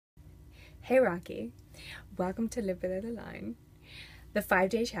Hey Rocky, welcome to Live Below the Line, the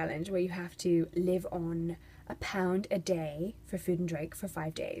 5-day challenge where you have to live on £1 a day for food and drink for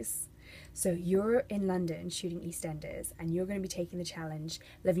 5 days. So you're in London shooting EastEnders and you're going to be taking the challenge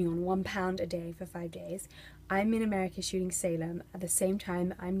living on £1 a day for 5 days. I'm in America shooting Salem. At the same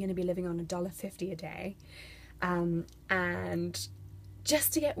time, I'm going to be living on $1.50 a day. And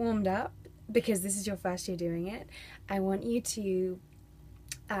just to get warmed up, because this is your first year doing it, I want you to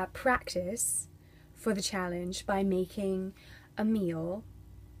practice for the challenge by making a meal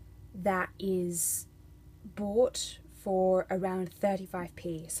that is bought for around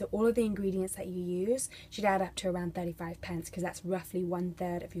 35p. So all of the ingredients that you use should add up to around 35 pence, because that's roughly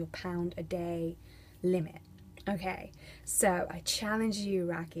 1/3 of your £1 a day limit. Okay, so I challenge you,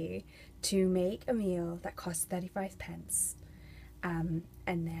 Rocky, to make a meal that costs 35 pence, and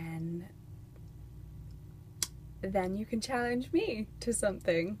then you can challenge me to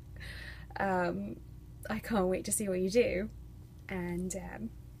something. I can't wait to see what you do, and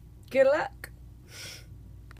good luck.